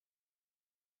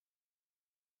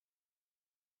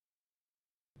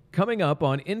Coming up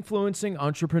on Influencing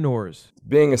Entrepreneurs.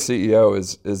 Being a CEO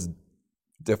is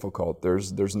difficult.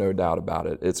 There's no doubt about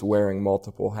it. It's wearing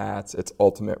multiple hats. It's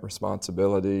ultimate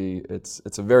responsibility. It's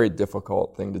a very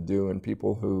difficult thing to do, and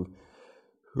people who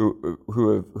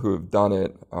have done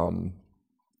it,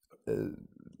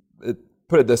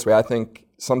 put it this way, I think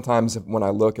sometimes when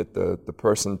I look at the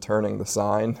person turning the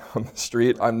sign on the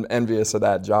street, I'm envious of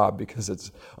that job because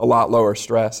it's a lot lower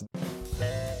stress.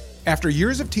 After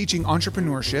years of teaching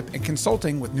entrepreneurship and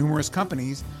consulting with numerous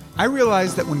companies, I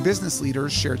realized that when business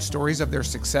leaders shared stories of their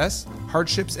success,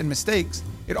 hardships, and mistakes,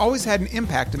 it always had an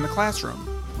impact in the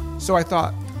classroom. So I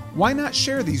thought, why not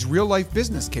share these real-life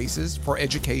business cases for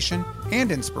education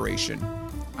and inspiration?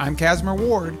 I'm Casimir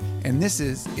Ward, and this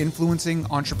is Influencing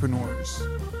Entrepreneurs.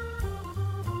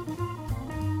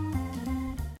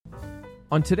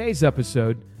 On today's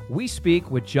episode, we speak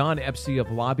with John Epsey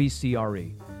of Lobby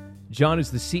CRE. John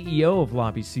is the CEO of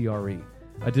Lobby CRE,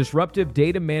 a disruptive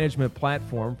data management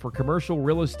platform for commercial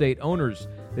real estate owners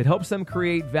that helps them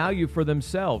create value for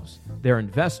themselves, their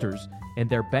investors, and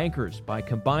their bankers by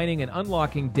combining and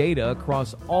unlocking data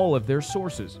across all of their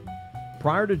sources.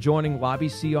 Prior to joining Lobby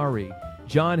CRE,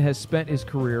 John has spent his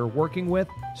career working with,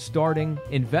 starting,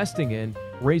 investing in,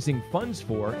 raising funds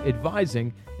for,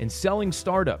 advising, and selling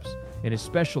startups, and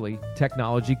especially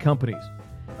technology companies.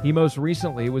 He most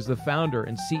recently was the founder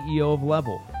and CEO of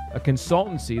Level, a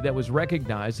consultancy that was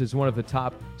recognized as one of the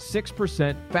top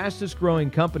 6% fastest growing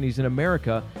companies in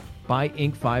America by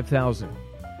Inc. 5000.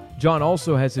 John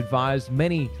also has advised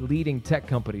many leading tech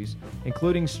companies,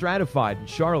 including Stratified in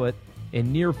Charlotte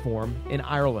and Nearform in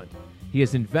Ireland. He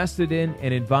has invested in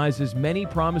and advises many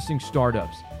promising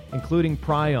startups, including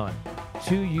Prion,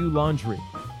 2U Laundry,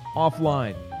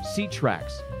 Offline,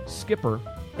 C-Trax, Skipper,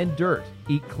 and Dirt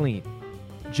Eat Clean.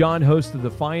 John hosts the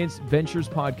Defiance Ventures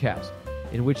podcast,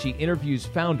 in which he interviews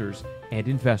founders and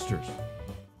investors.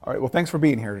 All right, well, thanks for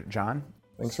being here, John.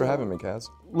 Thanks for having me, Kaz.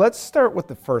 Let's start with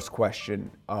the first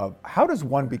question of how does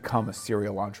one become a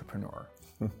serial entrepreneur?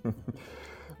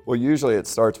 Well, usually it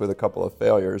starts with a couple of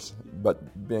failures,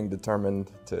 but being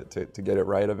determined to get it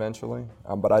right eventually.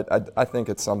 But I think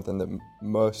it's something that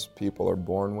most people are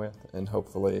born with, and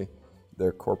hopefully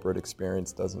their corporate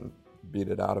experience doesn't beat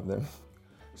it out of them.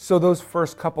 So those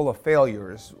first couple of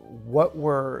failures,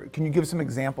 can you give some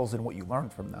examples and what you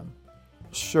learned from them?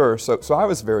 Sure. So I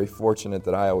was very fortunate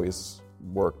that I always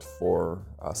worked for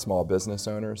small business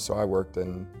owners. So I worked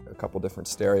in a couple different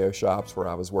stereo shops where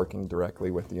I was working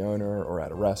directly with the owner, or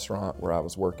at a restaurant where I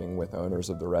was working with owners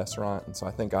of the restaurant. And so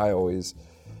I think I always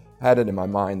had it in my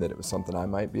mind that it was something I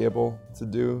might be able to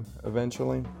do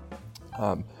eventually.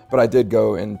 But I did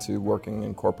go into working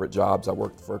in corporate jobs. I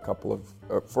worked for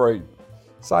for a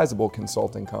sizable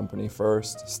consulting company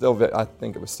first. I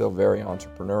think it was still very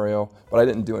entrepreneurial, but I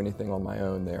didn't do anything on my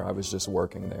own there. I was just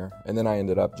working there. And then I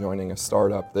ended up joining a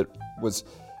startup that was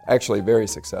actually very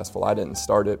successful. I didn't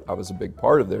start it. I was a big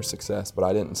part of their success, but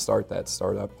I didn't start that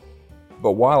startup.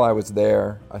 But while I was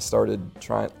there, I started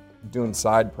doing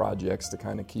side projects to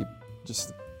kind of keep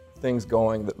just things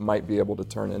going that might be able to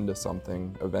turn into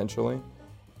something eventually.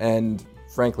 And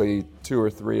frankly, 2 or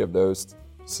 3 of those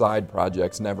side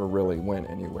projects never really went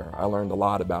anywhere. I learned a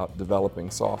lot about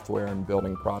developing software and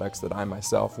building products that I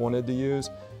myself wanted to use,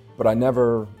 but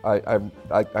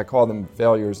I call them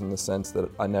failures in the sense that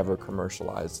I never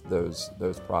commercialized those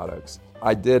products.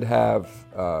 I did have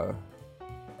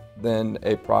then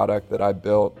a product that I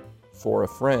built for a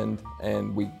friend,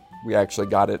 and we actually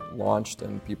got it launched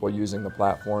and people using the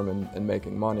platform and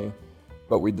making money,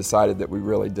 but we decided that we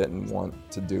really didn't want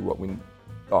to do what we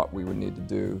thought we would need to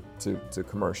do to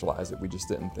commercialize it. We just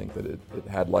didn't think that it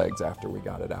had legs after we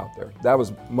got it out there. That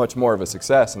was much more of a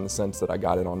success in the sense that I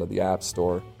got it onto the App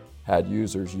Store, had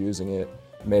users using it,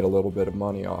 made a little bit of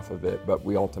money off of it, but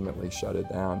we ultimately shut it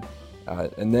down.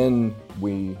 And then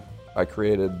I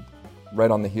created, right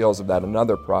on the heels of that,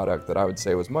 another product that I would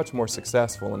say was much more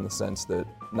successful in the sense that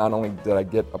not only did I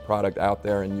get a product out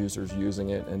there and users using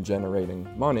it and generating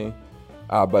money,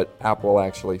 but Apple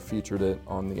actually featured it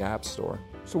on the App Store.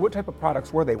 So what type of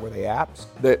products were they? Were they apps?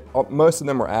 Most of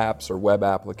them were apps or web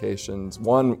applications.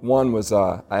 One was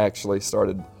I actually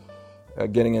started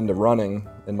getting into running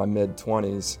in my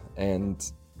mid-20s,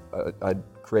 and I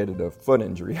created a foot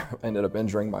injury. I ended up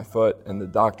injuring my foot, and the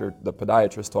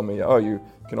podiatrist told me, oh, you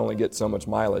can only get so much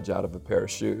mileage out of a pair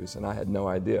of shoes, and I had no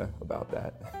idea about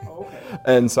that. Oh, okay.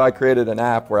 And so I created an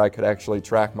app where I could actually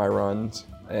track my runs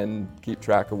and keep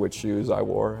track of which shoes I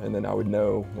wore, and then I would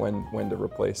know when to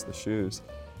replace the shoes.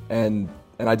 And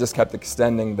I just kept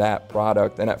extending that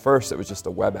product. And at first it was just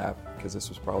a web app, because this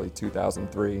was probably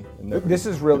 2003. This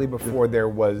is really before there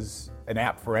was an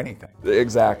app for anything.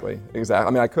 Exactly. I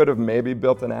mean, I could have maybe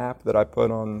built an app that I put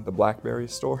on the BlackBerry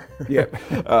store. Yeah.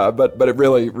 But it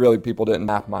really people didn't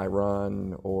map my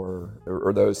run or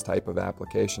those type of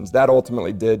applications. That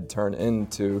ultimately did turn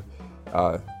into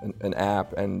an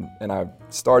app, and I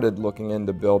started looking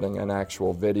into building an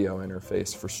actual video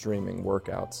interface for streaming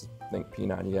workouts. Think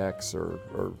P90X or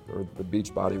the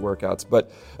Beachbody workouts. But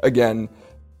again,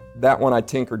 that one I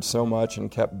tinkered so much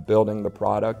and kept building the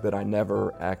product that I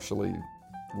never actually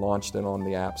launched it on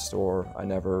the App Store. I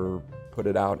never put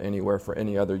it out anywhere for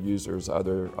any other users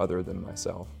other than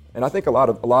myself. And I think a lot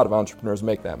of entrepreneurs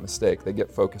make that mistake. They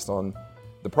get focused on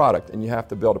the product, and you have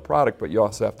to build a product, but you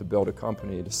also have to build a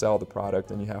company to sell the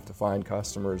product, and you have to find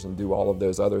customers and do all of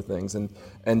those other things.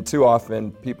 And too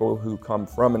often, people who come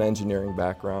from an engineering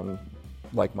background,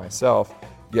 like myself,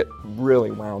 get really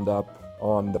wound up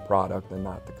on the product and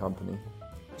not the company.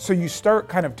 So you start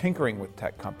kind of tinkering with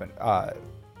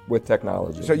With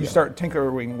technology. So you start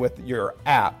tinkering with your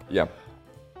app. Yeah.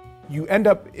 You end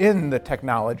up in the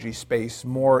technology space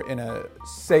more in a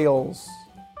sales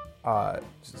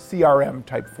CRM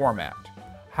type format.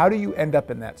 How do you end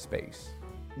up in that space?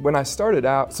 When I started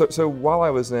out, so while I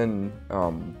was in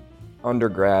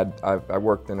undergrad, I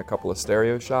worked in a couple of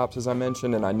stereo shops, as I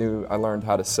mentioned, and I learned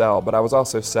how to sell, but I was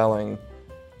also selling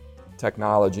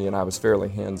technology, and I was fairly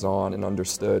hands-on and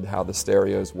understood how the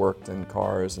stereos worked in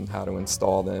cars and how to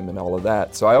install them and all of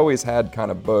that. So I always had kind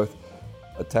of both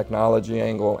a technology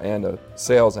angle and a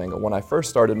sales angle. When I first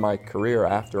started my career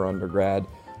after undergrad,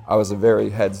 I was a very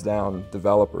heads-down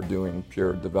developer doing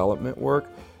pure development work,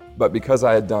 but because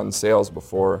I had done sales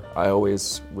before, I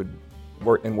always would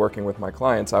working with my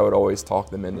clients, I would always talk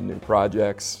them into new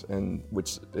projects, and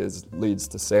which leads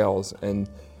to sales. And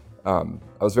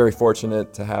I was very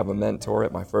fortunate to have a mentor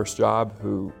at my first job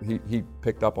who he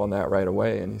picked up on that right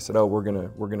away, and he said, "Oh, we're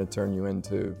gonna turn you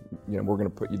into, we're gonna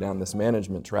put you down this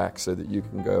management track so that you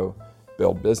can go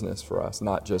build business for us,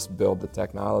 not just build the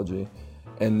technology."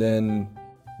 And then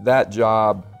that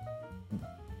job,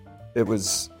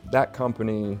 that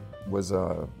company was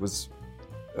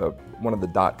one of the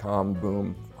dot-com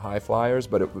boom high flyers,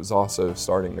 but it was also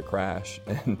starting to crash.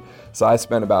 And so I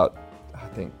spent about, I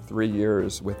think, 3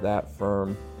 years with that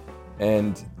firm,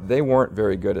 and they weren't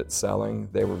very good at selling.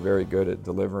 They were very good at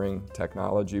delivering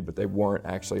technology, but they weren't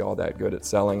actually all that good at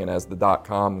selling. And as the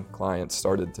dot-com clients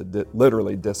started to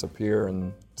literally disappear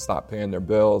and stop paying their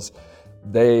bills,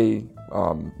 they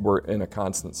were in a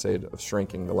constant state of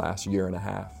shrinking the last year and a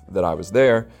half that I was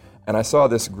there. And I saw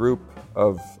this group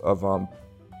of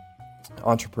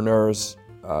entrepreneurs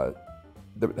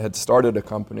that had started a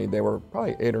company. They were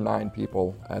probably 8 or 9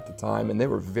 people at the time, and they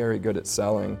were very good at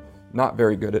selling, not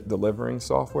very good at delivering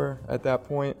software at that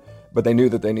point, but they knew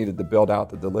that they needed to build out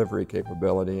the delivery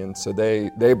capability, and so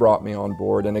they brought me on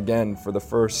board. And again, for the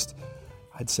first,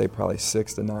 I'd say probably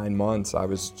 6 to 9 months, I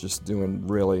was just doing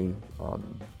really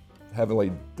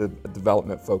heavily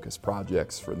development-focused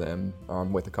projects for them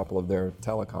with a couple of their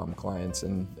telecom clients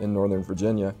in Northern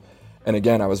Virginia. And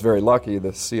again, I was very lucky.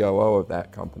 The COO of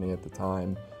that company at the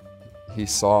time, he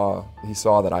saw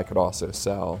that I could also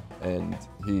sell, and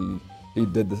he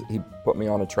put me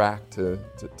on a track to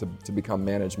become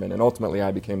management, and ultimately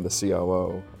I became the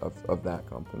COO of that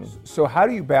company. So how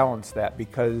do you balance that?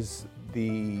 Because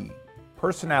the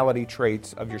personality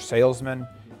traits of your salesman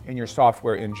and your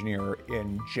software engineer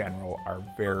in general are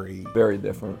very, very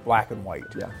different, black and white.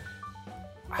 Yeah.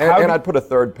 And I'd put a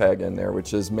third peg in there,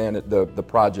 which is the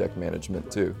project management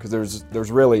too, because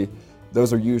there's really,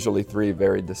 those are usually 3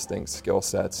 very distinct skill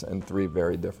sets and 3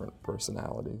 very different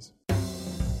personalities.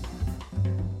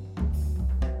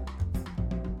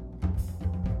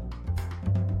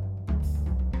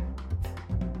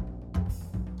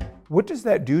 What does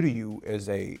that do to you as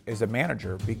a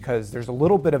manager? Because there's a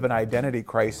little bit of an identity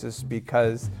crisis,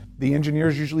 because the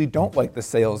engineers usually don't like the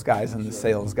sales guys and the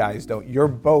sales guys don't. You're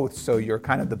both, so you're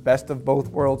kind of the best of both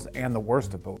worlds and the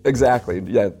worst of both. Exactly,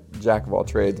 yeah, jack of all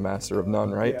trades, master of none,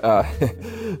 right?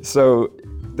 Yeah. So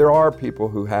there are people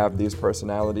who have these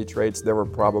personality traits. There were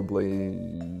probably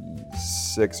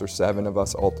 6 or 7 of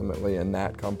us ultimately in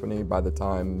that company. By the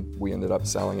time we ended up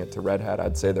selling it to Red Hat,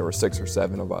 I'd say there were 6 or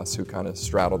 7 of us who kind of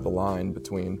straddled the line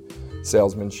between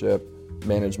salesmanship,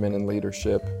 management and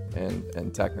leadership,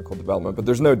 and technical development. But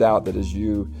there's no doubt that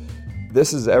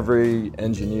this is every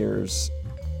engineer's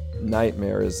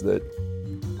nightmare, is that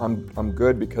I'm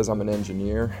good because I'm an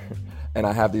engineer and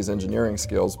I have these engineering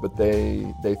skills, but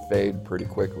they fade pretty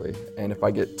quickly. And if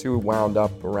I get too wound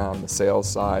up around the sales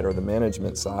side or the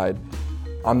management side,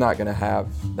 I'm not going to have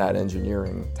that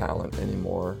engineering talent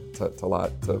anymore to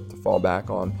fall back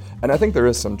on. And I think there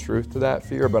is some truth to that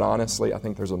fear, but honestly, I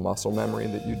think there's a muscle memory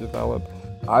that you develop.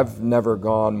 I've never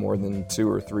gone more than 2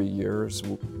 or 3 years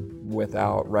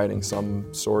without writing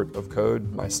some sort of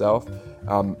code myself.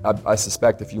 I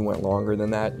suspect if you went longer than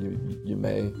that, you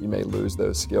may lose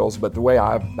those skills. But the way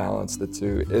I've balanced the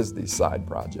two is these side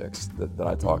projects that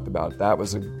I talked about. That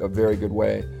was a very good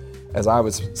way. As I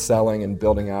was selling and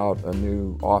building out a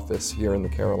new office here in the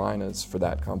Carolinas for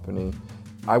that company,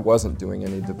 I wasn't doing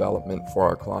any development for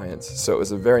our clients. So it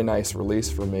was a very nice release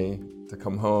for me to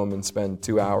come home and spend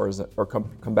 2 hours, or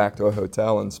come back to a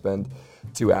hotel and spend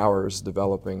 2 hours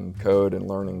developing code and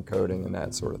learning coding and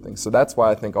that sort of thing. So that's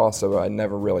why I think also I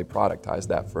never really productized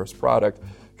that first product,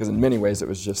 because in many ways it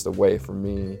was just a way for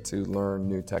me to learn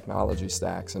new technology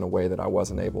stacks in a way that I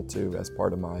wasn't able to as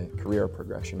part of my career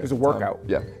progression. It was a workout.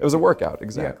 Yeah, it was a workout,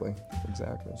 exactly.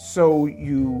 Exactly. So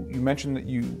you mentioned that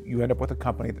you end up with a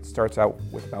company that starts out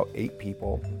with about 8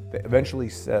 people that eventually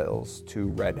sells to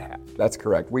Red Hat. That's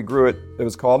correct. We grew it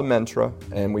was called Amentra,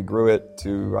 and we grew it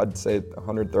to, I'd say,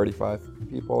 135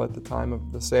 people at the time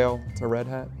of the sale to Red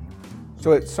Hat.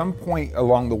 So at some point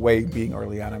along the way, being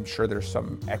early on, I'm sure there's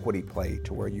some equity play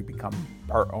to where you become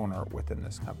part owner within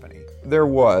this company. There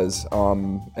was,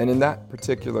 and in that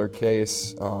particular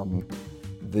case,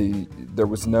 there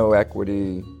was no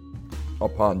equity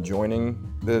upon joining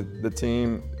the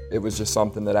team. It was just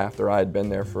something that after I had been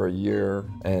there for a year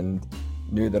and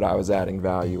knew that I was adding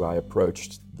value, I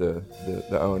approached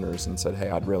the owners and said, hey,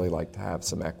 I'd really like to have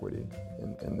some equity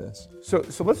in this. So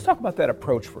let's talk about that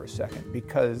approach for a second,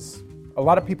 because a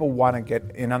lot of people want to get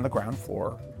in on the ground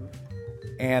floor.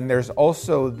 And there's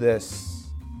also this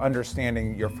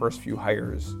understanding your first few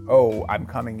hires, oh, I'm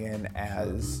coming in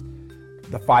as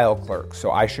the file clerk,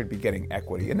 so I should be getting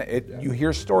equity. And you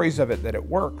hear stories of it that it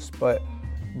works, but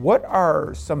what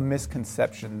are some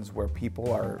misconceptions where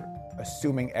people are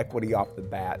assuming equity off the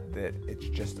bat that it's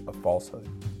just a falsehood?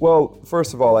 Well,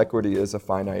 first of all, equity is a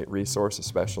finite resource,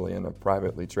 especially in a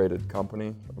privately traded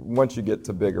company. Once you get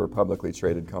to bigger publicly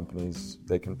traded companies,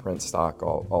 they can print stock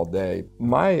all day.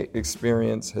 My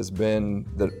experience has been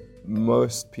that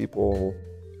most people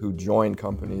who join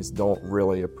companies don't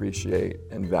really appreciate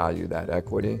and value that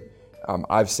equity.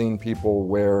 I've seen people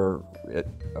where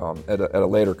at a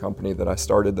later company that I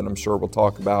started that I'm sure we'll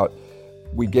talk about,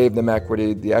 we gave them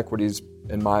equity. The equity's,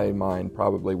 in my mind,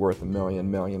 probably worth $1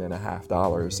 million, $1.5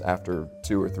 million after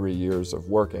 2 or 3 years of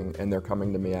working, and they're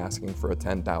coming to me asking for a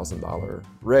 $10,000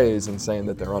 raise and saying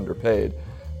that they're underpaid.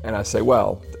 And I say,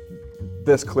 well,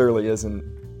 this clearly isn't,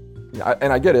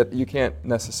 and I get it, you can't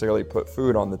necessarily put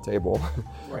food on the table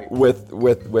right.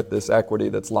 with this equity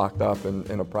that's locked up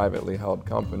in a privately held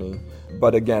company.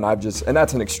 But again, and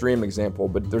that's an extreme example,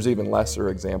 but there's even lesser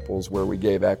examples where we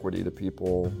gave equity to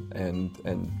people and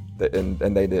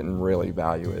they didn't really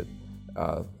value it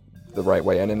the right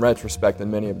way. And in retrospect, in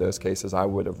many of those cases, I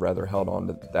would have rather held on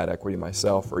to that equity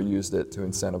myself or used it to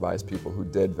incentivize people who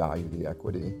did value the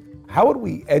equity. How would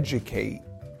we educate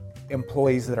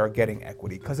employees that are getting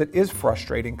equity? Because it is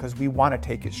frustrating, because we want to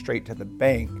take it straight to the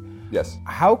bank. Yes.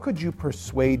 How could you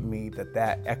persuade me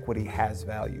that equity has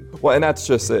value? Well, and that's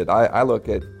just it. I look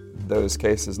at those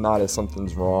cases not as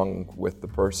something's wrong with the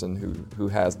person who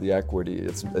has the equity.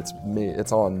 It's me.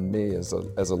 It's on me as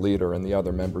a leader and the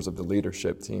other members of the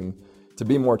leadership team to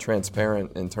be more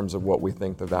transparent in terms of what we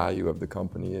think the value of the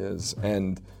company is,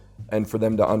 and for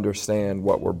them to understand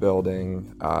what we're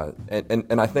building.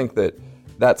 And I think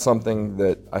that's something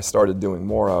that I started doing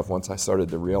more of once I started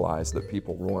to realize that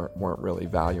people weren't really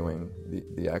valuing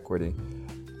the equity.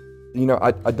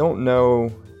 I don't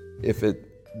know if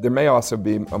there may also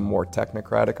be a more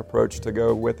technocratic approach to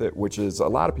go with it, which is a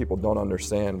lot of people don't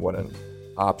understand what an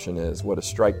option is, what a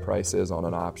strike price is on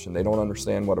an option. They don't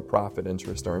understand what a profit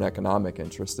interest or an economic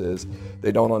interest is.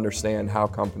 They don't understand how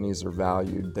companies are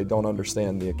valued. They don't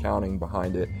understand the accounting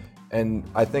behind it. And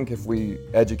I think if we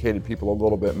educated people a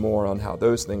little bit more on how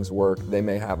those things work, they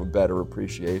may have a better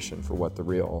appreciation for what the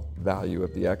real value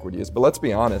of the equity is. But let's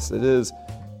be honest,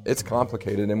 it's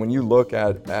complicated. And when you look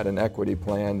at an equity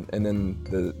plan and then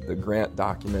the grant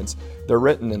documents, they're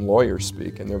written in lawyer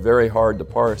speak, and they're very hard to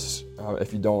parse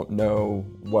if you don't know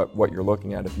what you're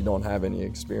looking at, if you don't have any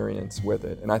experience with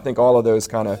it. And I think all of those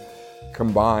kind of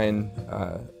combine,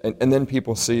 and then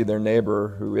people see their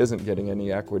neighbor who isn't getting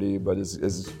any equity but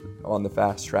is on the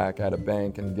fast track at a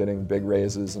bank and getting big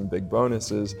raises and big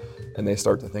bonuses, and they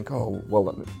start to think, oh,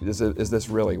 well, is this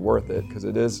really worth it? Because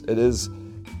it is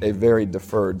a very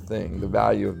deferred thing. The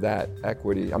value of that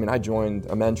equity, I mean, I joined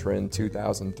Amentra in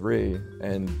 2003,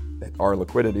 and our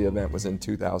liquidity event was in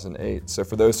 2008. So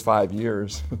for those 5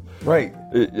 years, Right.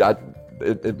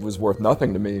 it was worth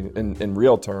nothing to me in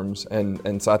real terms.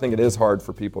 And so I think it is hard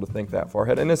for people to think that far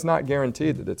ahead. And it's not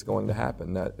guaranteed that it's going to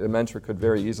happen. That Amentra could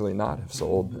very easily not have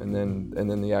sold, and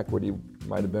then the equity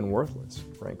might have been worthless,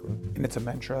 frankly. And it's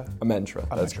Amentra? Amentra,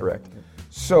 that's correct.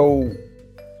 So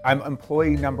I'm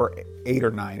employee number 8 or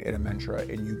 9 at Amentra,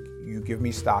 and you give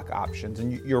me stock options.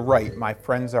 And you're right, my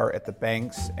friends are at the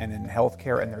banks and in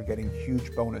healthcare, and they're getting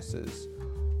huge bonuses.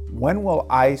 When will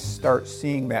I start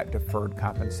seeing that deferred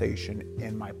compensation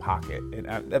in my pocket?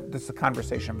 And that's a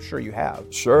conversation I'm sure you have.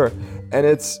 Sure, and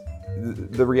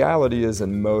the reality is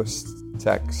in most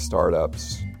tech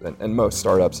startups, and most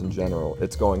startups in general,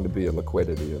 it's going to be a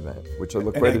liquidity event,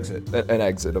 an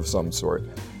exit of some sort.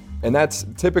 And that's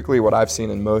typically what I've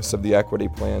seen in most of the equity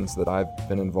plans that I've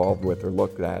been involved with or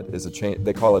looked at is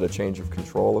they call it a change of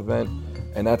control event,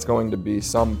 and that's going to be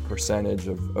some percentage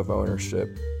of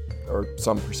ownership or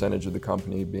some percentage of the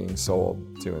company being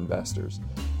sold to investors.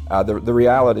 The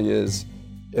reality is,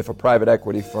 if a private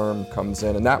equity firm comes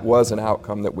in, and that was an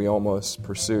outcome that we almost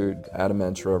pursued at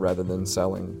Amentra rather than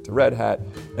selling to Red Hat,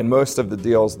 and most of the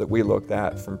deals that we looked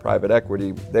at from private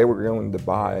equity, they were going to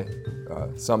buy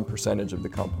some percentage of the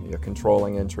company, a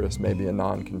controlling interest, maybe a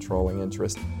non-controlling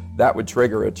interest. That would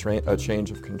trigger a change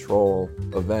of control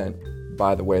event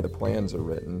by the way the plans are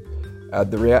written.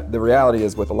 The reality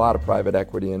is, with a lot of private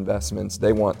equity investments,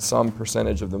 they want some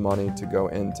percentage of the money to go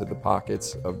into the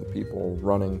pockets of the people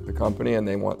running the company, and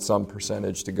they want some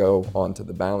percentage to go onto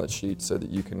the balance sheet so that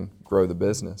you can grow the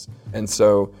business. And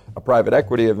so a private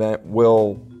equity event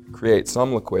will create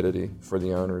some liquidity for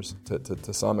the owners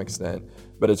to some extent,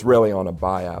 but it's really on a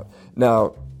buyout.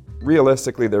 Now,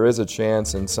 realistically, there is a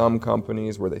chance in some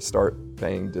companies where they start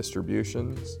paying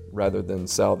distributions rather than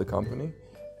sell the company.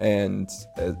 And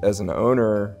as an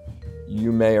owner,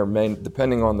 you may or may,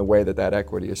 depending on the way that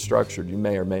equity is structured, you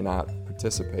may or may not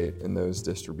participate in those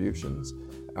distributions.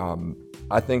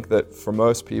 I think that for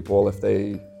most people,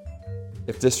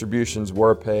 if distributions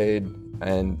were paid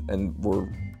and were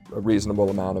a reasonable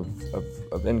amount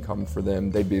of income for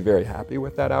them, they'd be very happy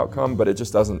with that outcome, but it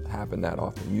just doesn't happen that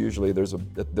often. Usually there's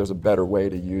a better way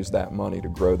to use that money to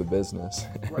grow the business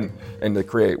and to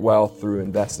create wealth through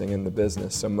investing in the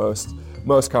business. So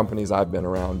most companies I've been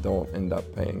around don't end up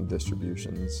paying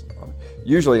distributions.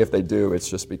 Usually if they do, it's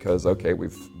just because, okay,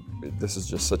 this is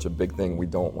just such a big thing, we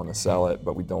don't want to sell it,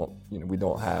 but we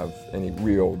don't have any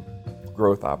real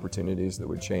growth opportunities that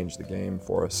would change the game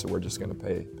for us, so we're just going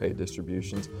to pay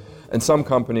distributions. And some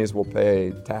companies will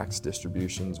pay tax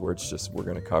distributions where it's just, we're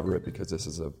going to cover it because this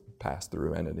is a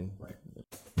pass-through entity. Right.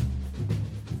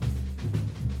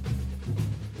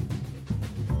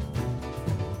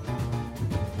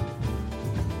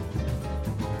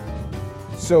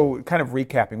 So kind of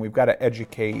recapping, we've got to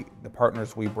educate the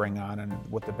partners we bring on and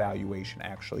what the valuation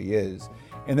actually is.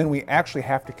 And then we actually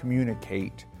have to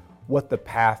communicate what the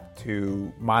path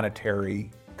to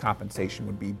monetary compensation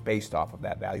would be based off of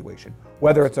that valuation,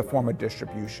 whether it's a form of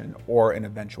distribution or an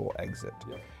eventual exit.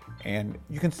 Yeah. And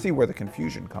you can see where the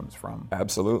confusion comes from.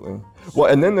 Absolutely.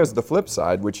 Well, and then there's the flip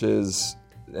side, which is,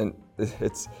 and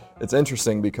it's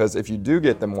interesting because if you do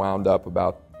get them wound up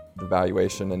about the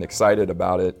valuation and excited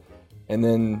about it, and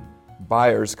then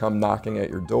buyers come knocking at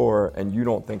your door and you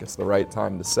don't think it's the right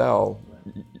time to sell,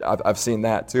 I've seen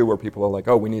that too, where people are like,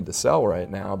 oh, we need to sell right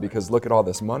now because look at all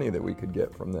this money that we could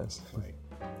get from this. Right.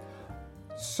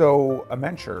 So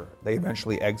Amentra, they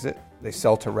eventually exit, they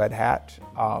sell to Red Hat.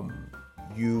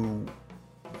 You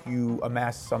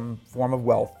amass some form of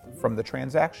wealth from the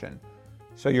transaction.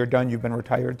 So you're done, you've been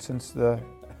retired since the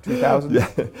 2000s?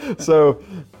 Yeah. So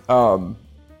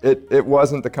it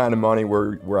wasn't the kind of money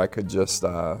where I could just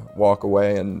walk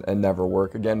away and never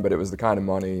work again, but it was the kind of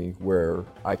money where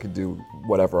I could do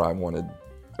whatever I wanted,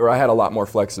 or I had a lot more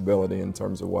flexibility in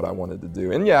terms of what I wanted to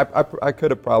do. And yeah, I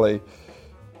could have probably,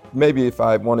 maybe if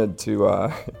I wanted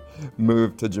to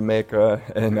move to Jamaica,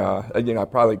 and I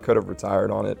probably could have retired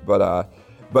on it, but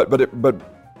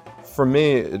for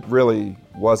me, it really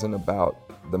wasn't about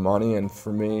the money, and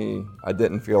for me, I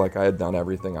didn't feel like I had done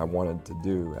everything I wanted to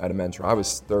do at Amentra. I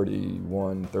was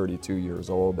 31, 32 years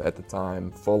old at the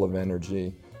time, full of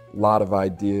energy, a lot of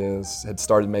ideas, had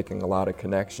started making a lot of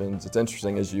connections. It's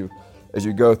interesting as you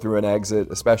go through an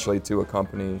exit, especially to a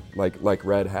company like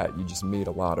Red Hat, you just meet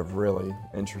a lot of really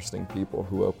interesting people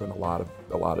who open a lot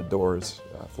of doors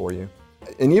for you.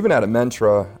 And even at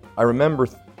Amentra, I remember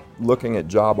looking at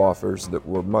job offers that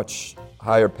were much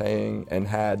higher paying and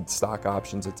had stock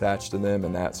options attached to them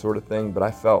and that sort of thing, but I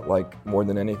felt like more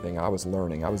than anything I was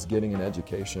learning. I was getting an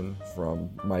education from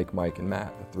Mike, and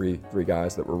Matt, the three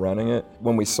guys that were running it.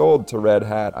 When we sold to Red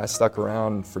Hat, I stuck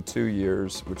around for 2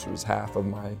 years, which was half of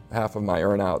my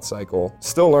earn-out cycle.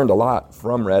 Still learned a lot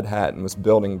from Red Hat and was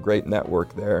building a great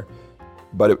network there.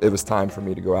 But it was time for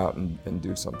me to go out and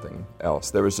do something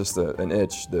else. There was just an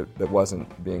itch that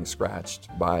wasn't being scratched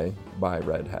by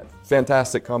Red Hat.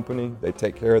 Fantastic company. They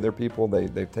take care of their people.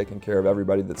 They've taken care of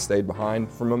everybody that stayed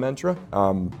behind from Momentra.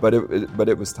 But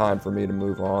it was time for me to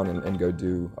move on and go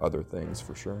do other things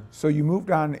for sure. So you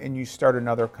moved on and you started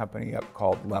another company up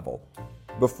called Level.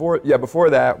 Before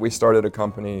that, we started a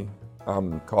company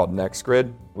called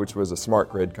NextGrid, which was a smart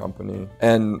grid company.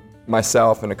 And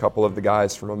myself and a couple of the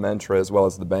guys from Momentra, as well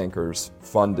as the bankers,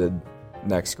 funded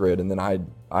NextGrid, and then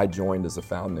I joined as a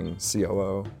founding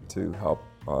COO to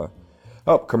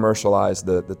help commercialize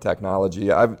the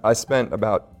technology. I spent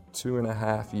about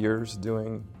 2.5 years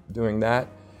doing that,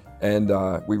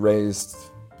 and we raised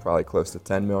probably close to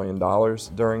 $10 million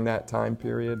during that time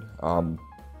period. And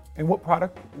what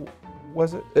product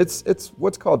was it? It's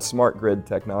what's called smart grid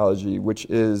technology, which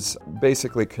is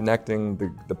basically connecting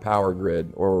the power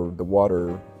grid or the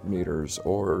water meters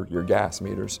or your gas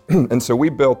meters. And so we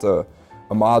built a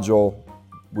module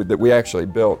that we actually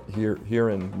built here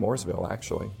in Mooresville,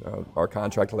 actually. Our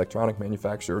contract electronic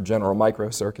manufacturer, General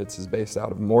Microcircuits, is based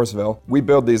out of Mooresville. We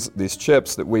build these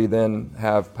chips that we then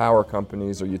have power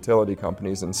companies or utility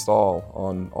companies install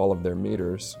on all of their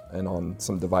meters and on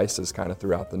some devices kind of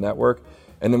throughout the network.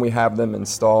 And then we have them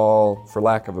install, for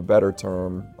lack of a better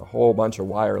term, a whole bunch of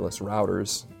wireless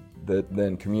routers that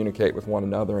then communicate with one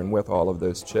another and with all of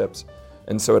those chips.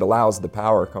 And so it allows the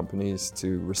power companies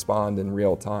to respond in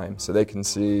real time. So they can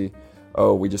see,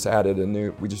 oh, we just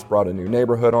brought a new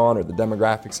neighborhood on, or the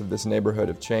demographics of this neighborhood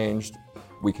have changed.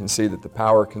 We can see that the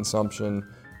power consumption,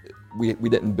 we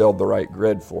didn't build the right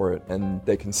grid for it. And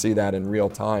they can see that in real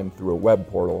time through a web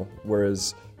portal.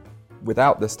 Whereas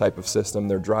without this type of system,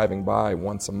 they're driving by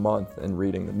once a month and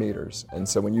reading the meters. And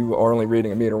so when you are only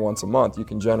reading a meter once a month, you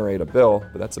can generate a bill,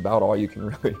 but that's about all you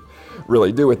can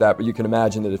really do with that. But you can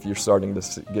imagine that if you're starting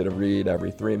to get a read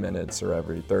every 3 minutes or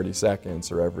every 30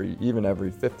 seconds or even every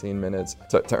 15 minutes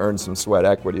to earn some sweat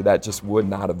equity, that just would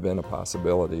not have been a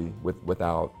possibility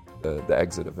without the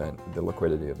exit event, the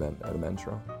liquidity event at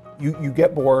Momentra. You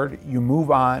get bored, you move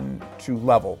on to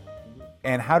Level.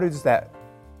 And how does that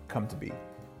come to be?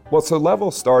 Well, so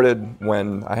Level started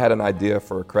when I had an idea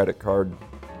for a credit card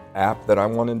app that I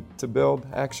wanted to build,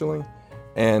 actually.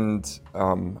 And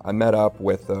I met up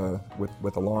with a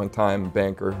longtime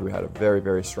banker who had a very,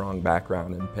 very strong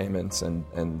background in payments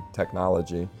and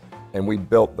technology. And we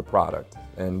built the product,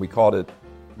 and we called it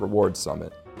Reward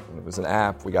Summit. And it was an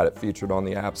app. We got it featured on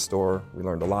the App Store. We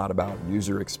learned a lot about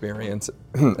user experience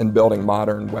and building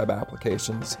modern web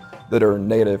applications that are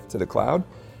native to the cloud.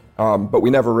 But we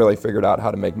never really figured out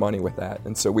how to make money with that.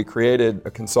 And so we created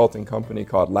a consulting company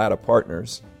called Latta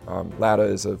Partners. Latta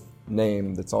is a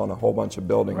name that's on a whole bunch of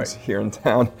buildings here in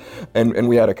town. And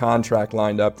we had a contract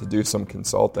lined up to do some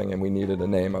consulting, and we needed a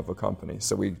name of a company.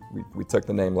 So we took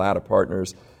the name Latta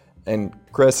Partners. And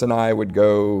Chris and I would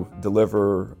go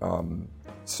deliver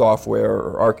software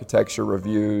or architecture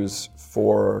reviews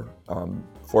for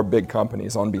big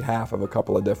companies on behalf of a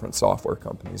couple of different software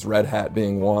companies, Red Hat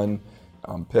being one,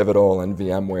 Pivotal and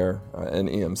VMware and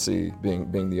EMC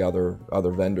being the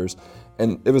other vendors.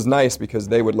 And it was nice because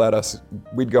they would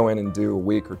we'd go in and do a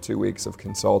week or 2 weeks of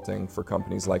consulting for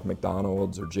companies like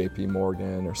McDonald's or JP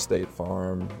Morgan or State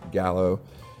Farm, Gallo,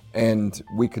 and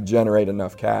we could generate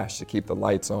enough cash to keep the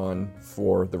lights on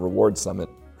for the Reward Summit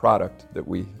product that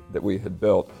we had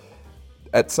built.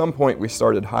 At some point we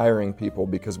started hiring people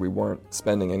because we weren't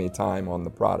spending any time on the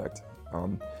product.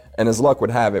 And as luck would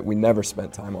have it, we never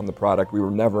spent time on the product. We were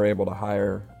never able to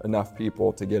hire enough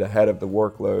people to get ahead of the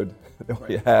workload that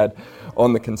we had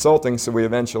on the consulting, so we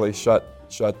eventually shut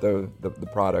the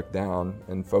product down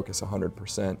and focus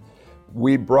 100%.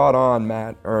 We brought on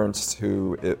Matt Ernst,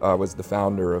 who was the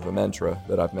founder of Momentra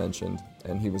that I've mentioned,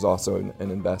 and he was also an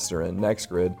investor in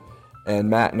NextGrid. And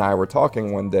Matt and I were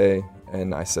talking one day,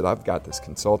 and I said, I've got this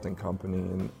consulting company,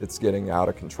 and it's getting out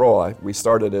of control. We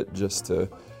started it just to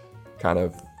kind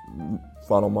of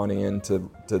funnel money into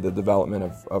the development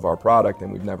of our product,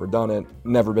 and we've never done it,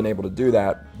 never been able to do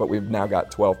that, but we've now got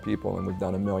 12 people, and we've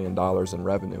done $1 million in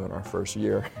revenue in our first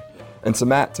year. And so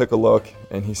Matt took a look,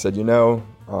 and he said,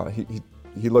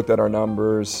 he looked at our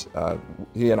numbers,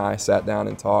 he and I sat down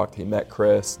and talked, he met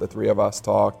Chris, the three of us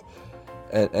talked,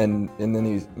 And then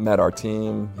he met our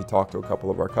team, he talked to a couple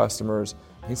of our customers.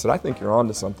 He said, I think you're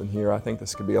onto something here. I think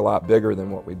this could be a lot bigger than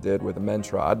what we did with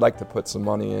Amentra. I'd like to put some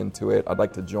money into it. I'd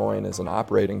like to join as an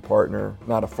operating partner,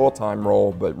 not a full-time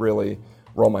role, but really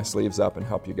roll my sleeves up and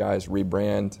help you guys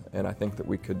rebrand. And I think that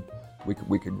we could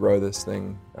grow this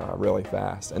thing really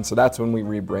fast. And so that's when we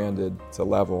rebranded to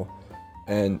Level.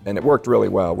 And it worked really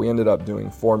well. We ended up doing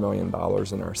 $4 million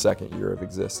in our second year of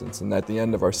existence. And at the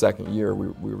end of our second year,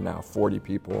 we were now 40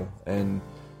 people. And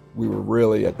we were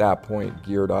really, at that point,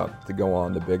 geared up to go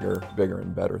on to bigger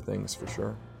and better things for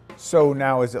sure. So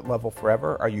now is it Level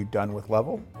forever? Are you done with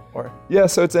Level? Or? Yeah,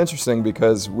 so it's interesting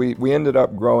because we ended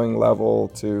up growing Level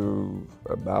to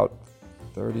about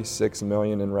 $36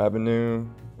 million in revenue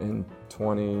in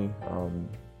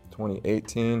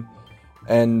 2018.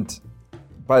 And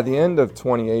by the end of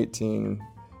 2018, I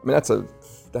mean, that's an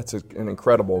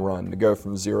incredible run to go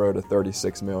from 0 to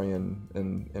 36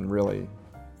 million in really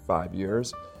 5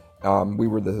 years. We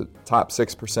were the top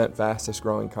 6% fastest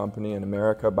growing company in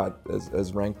America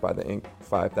as ranked by the Inc.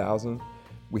 5000.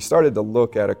 We started to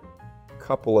look at a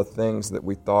couple of things that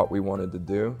we thought we wanted to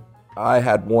do. I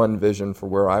had one vision for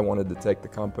where I wanted to take the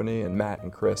company, and Matt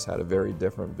and Chris had a very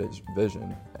different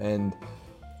vision. And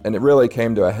it really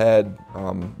came to a head.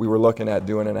 We were looking at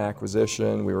doing an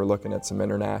acquisition. We were looking at some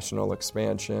international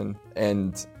expansion,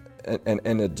 and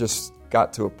it just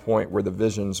got to a point where the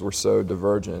visions were so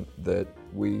divergent that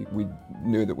we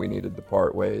knew that we needed to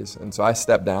part ways. And so I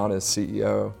stepped down as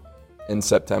CEO in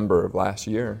September of last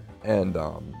year, and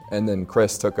then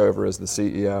Chris took over as the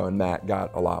CEO, and Matt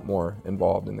got a lot more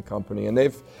involved in the company. And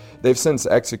they've since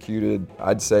executed,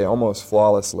 I'd say, almost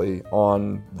flawlessly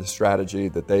on the strategy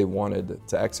that they wanted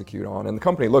to execute on. And the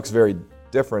company looks very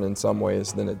different in some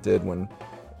ways than it did when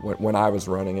I was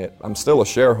running it. I'm still a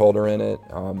shareholder in it.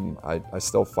 I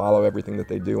still follow everything that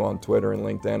they do on Twitter and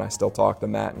LinkedIn. I still talk to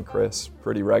Matt and Chris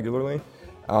pretty regularly.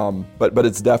 But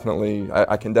it's definitely,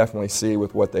 I can definitely see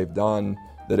with what they've done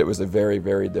that it was a very,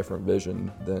 very different vision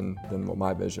than what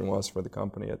my vision was for the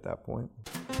company at that point.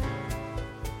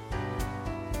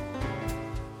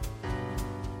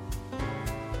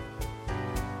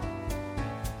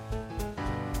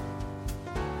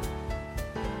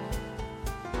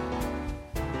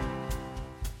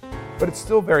 But it's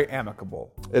still very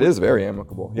amicable. It is very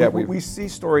amicable. Yeah, we see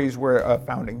stories where a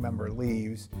founding member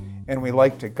leaves, and we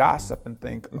like to gossip and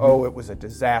think, oh, it was a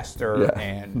disaster,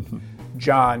 and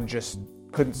John just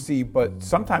couldn't see. But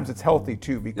sometimes it's healthy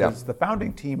too, because the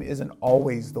founding team isn't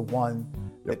always the one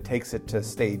that takes it to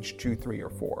stage 2, 3, or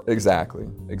 4. Exactly.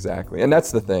 And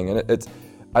that's the thing. And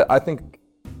I think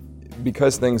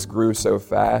because things grew so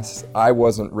fast, I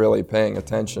wasn't really paying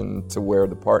attention to where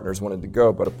the partners wanted to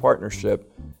go. But a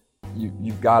partnership,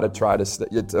 you've got to try to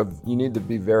you need to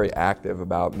be very active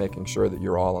about making sure that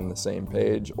you're all on the same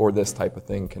page, or this type of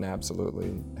thing can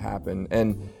absolutely happen.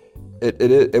 And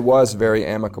it was very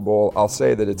amicable. I'll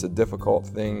say that it's a difficult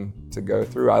thing to go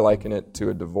through. I liken it to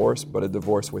a divorce, but a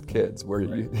divorce with kids, where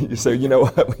you say, you know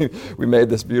what, we made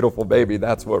this beautiful baby.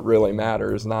 That's what really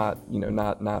matters, not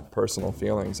personal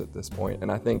feelings at this point.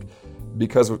 And I think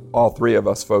because all three of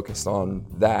us focused on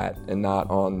that and not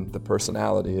on the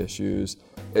personality issues,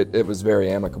 it was very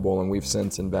amicable, and we've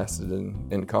since invested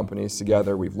in companies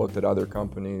together. We've looked at other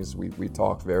companies. We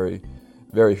talk very,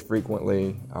 very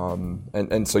frequently.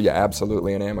 And so, yeah,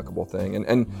 absolutely an amicable thing.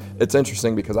 And it's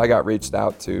interesting because I got reached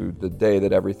out to the day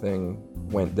that everything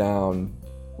went down.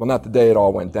 Well, not the day it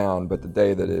all went down, but the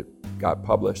day that it got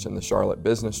published in the Charlotte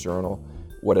Business Journal.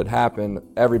 What had happened,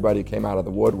 everybody came out of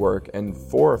the woodwork, and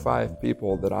 4 or 5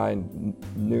 people that I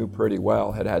knew pretty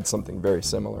well had something very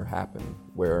similar happen,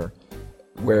 where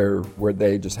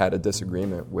they just had a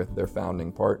disagreement with their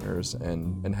founding partners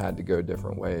and had to go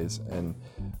different ways. And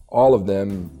all of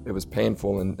them, it was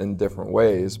painful in different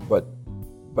ways, but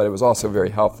it was also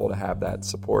very helpful to have that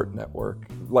support network.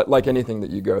 Like anything that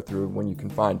you go through, when you can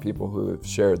find people who have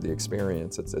shared the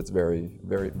experience, it's very,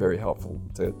 very, very helpful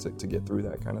to get through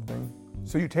that kind of thing.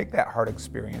 So you take that hard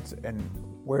experience, and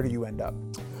where do you end up?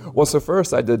 Well, so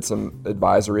first I did some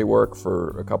advisory work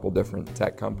for a couple different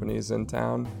tech companies in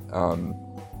town,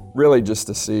 really just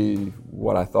to see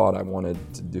what I thought I wanted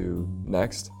to do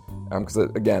next. Because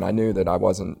again, I knew that I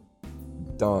wasn't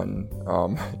done.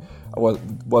 I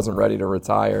wasn't ready to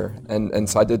retire, and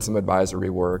so I did some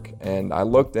advisory work, and I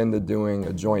looked into doing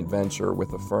a joint venture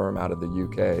with a firm out of the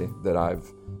UK that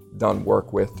I've done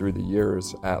work with through the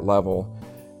years at Level,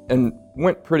 and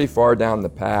went pretty far down the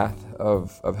path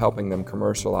of helping them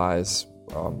commercialize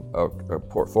a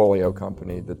portfolio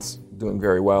company that's doing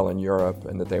very well in Europe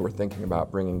and that they were thinking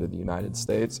about bringing to the United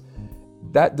States.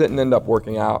 That didn't end up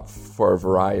working out for a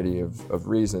variety of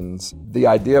reasons. The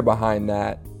idea behind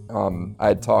that, I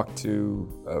had talked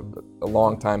to a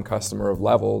longtime customer of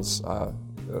Levels,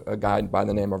 a guy by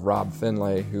the name of Rob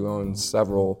Finlay, who owns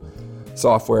several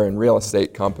software and real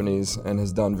estate companies and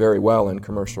has done very well in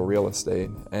commercial real estate.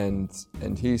 And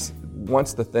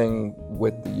once the thing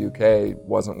with the UK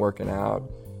wasn't working out,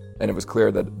 and it was clear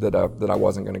that I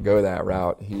wasn't going to go that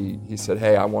route, he said,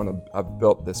 "Hey, I've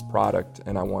built this product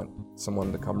and I want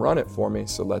someone to come run it for me.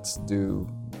 So let's do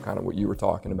kind of what you were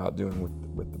talking about doing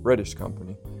with the British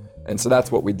company." And so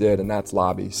that's what we did, and that's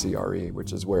Lobby CRE,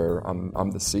 which is where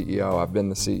I'm the CEO. I've been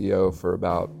the CEO for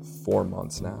about 4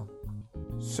 months now.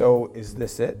 So is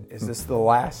this it? Is this the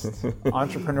last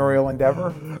entrepreneurial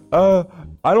endeavor?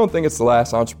 I don't think it's the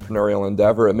last entrepreneurial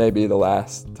endeavor. It may be the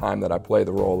last time that I play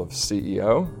the role of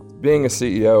CEO. Being a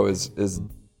CEO is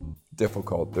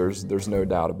difficult. There's no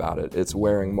doubt about it. It's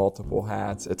wearing multiple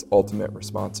hats. It's ultimate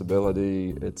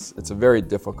responsibility. It's a very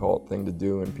difficult thing to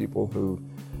do, and people who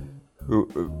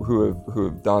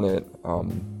have done it,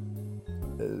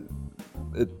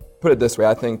 put it this way,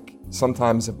 I think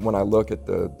sometimes when I look at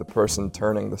the person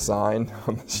turning the sign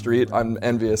on the street, I'm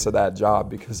envious of that job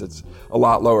because it's a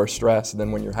lot lower stress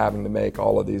than when you're having to make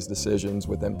all of these decisions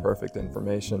with imperfect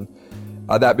information.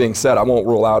 That being said, I won't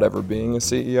rule out ever being a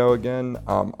CEO again.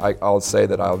 I'll say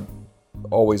that I'll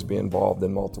always be involved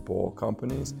in multiple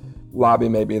companies. Lobby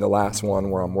may be the last one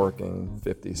where I'm working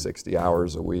 50, 60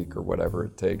 hours a week or whatever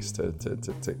it takes to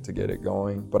get it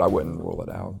going, but I wouldn't rule it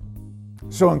out.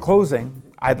 So in closing,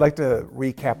 I'd like to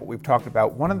recap what we've talked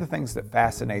about. One of the things that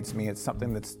fascinates me, it's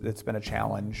something that's been a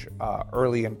challenge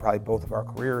early in probably both of our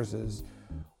careers, is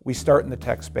we start in the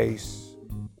tech space,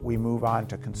 we move on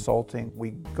to consulting,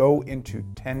 we go into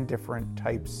 10 different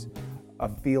types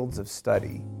of fields of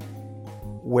study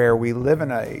where we live in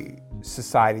a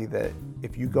society that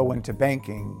if you go into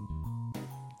banking,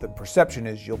 the perception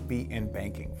is you'll be in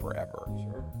banking forever.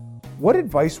 Sure. What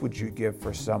advice would you give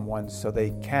for someone so they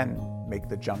can make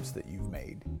the jumps that you've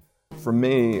made? For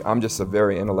me, I'm just a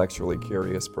very intellectually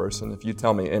curious person. If you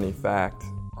tell me any fact,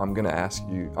 I'm going to ask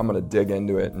you, I'm going to dig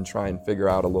into it and try and figure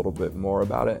out a little bit more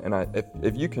about it. And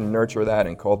if you can nurture that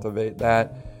and cultivate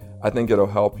that, I think it'll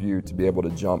help you to be able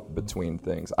to jump between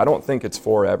things. I don't think it's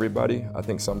for everybody. I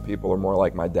think some people are more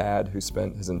like my dad, who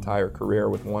spent his entire career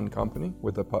with one company,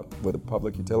 with a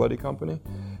public utility company.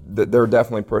 There are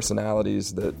definitely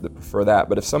personalities that prefer that.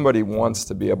 But if somebody wants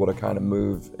to be able to kind of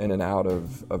move in and out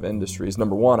of industries,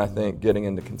 number one, I think getting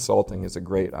into consulting is a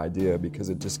great idea because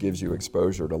it just gives you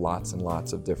exposure to lots and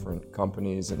lots of different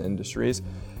companies and industries.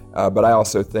 But I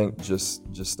also think just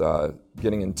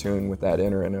getting in tune with that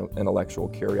inner intellectual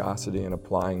curiosity and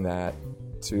applying that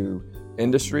to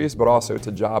industries, but also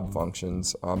to job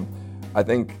functions. I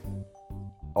think,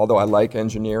 although I like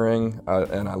engineering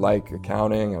and I like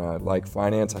accounting and I like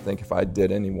finance, I think if I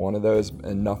did any one of those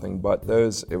and nothing but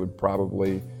those, it would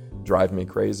probably drive me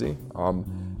crazy.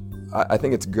 I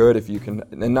think it's good if you can,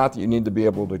 and not that you need to be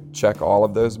able to check all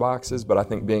of those boxes, but I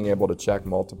think being able to check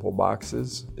multiple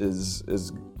boxes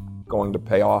is going to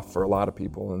pay off for a lot of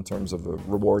people in terms of a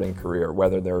rewarding career,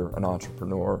 whether they're an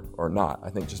entrepreneur or not. I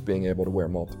think just being able to wear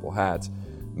multiple hats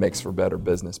makes for better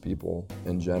business people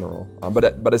in general. But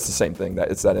it's the same thing. That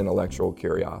it's that intellectual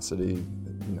curiosity.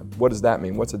 You know, what does that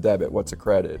mean? What's a debit? What's a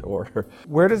credit? Or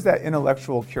where does that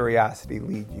intellectual curiosity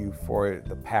lead you for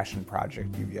the passion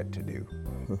project you've yet to do?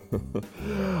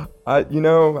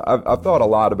 I've thought a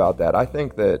lot about that. I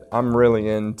think that I'm really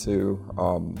into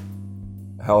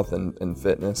health and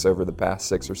fitness. Over the past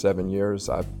 6 or 7 years,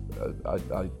 I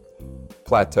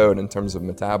plateaued in terms of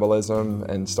metabolism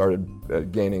and started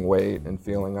gaining weight and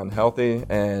feeling unhealthy,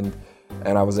 and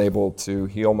I was able to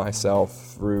heal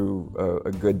myself through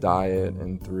a good diet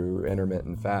and through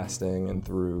intermittent fasting and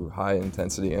through high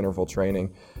intensity interval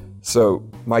training. So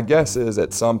my guess is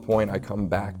at some point I come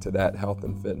back to that health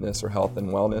and fitness or health and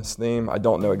wellness theme. I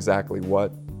don't know exactly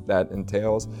what that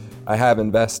entails. I have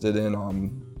invested in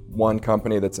one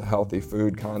company that's a healthy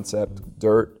food concept,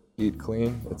 Dirt, Eat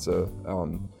Clean. It's I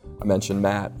mentioned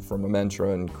Matt from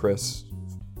Amentra and Chris.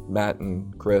 Matt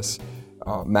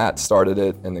started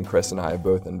it, and then Chris and I have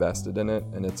both invested in it,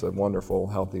 and it's a wonderful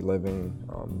healthy living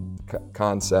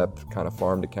concept, kind of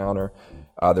farm to counter.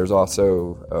 There's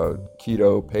also a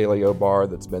keto paleo bar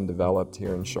that's been developed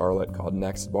here in Charlotte called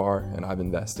Next Bar, and I've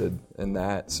invested in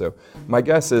that. So my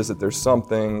guess is that there's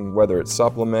something, whether it's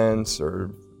supplements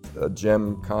or a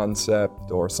gym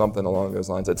concept or something along those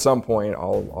lines. At some point,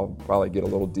 I'll probably get a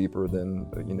little deeper than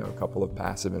a couple of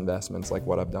passive investments like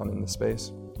what I've done in the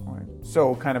space. All right.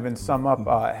 So kind of in sum up,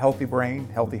 healthy brain,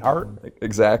 healthy heart.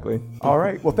 Exactly. All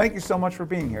right. Well, thank you so much for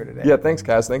being here today. Yeah, thanks,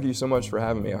 Cass. Thank you so much for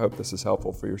having me. I hope this is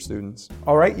helpful for your students.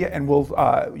 All right. Yeah, and we'll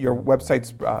your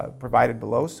website's provided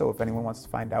below, so if anyone wants to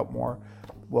find out more,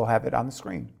 we'll have it on the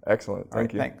screen. Excellent.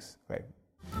 Thank you. Thanks. Okay.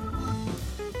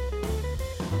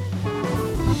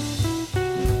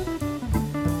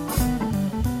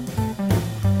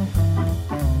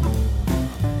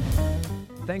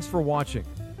 Thanks for watching.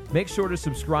 Make sure to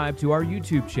subscribe to our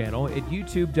YouTube channel at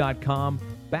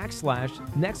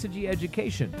youtube.com/Nexity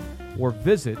Education or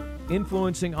visit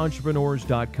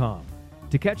influencingentrepreneurs.com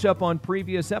to catch up on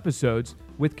previous episodes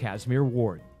with Casimir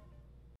Ward.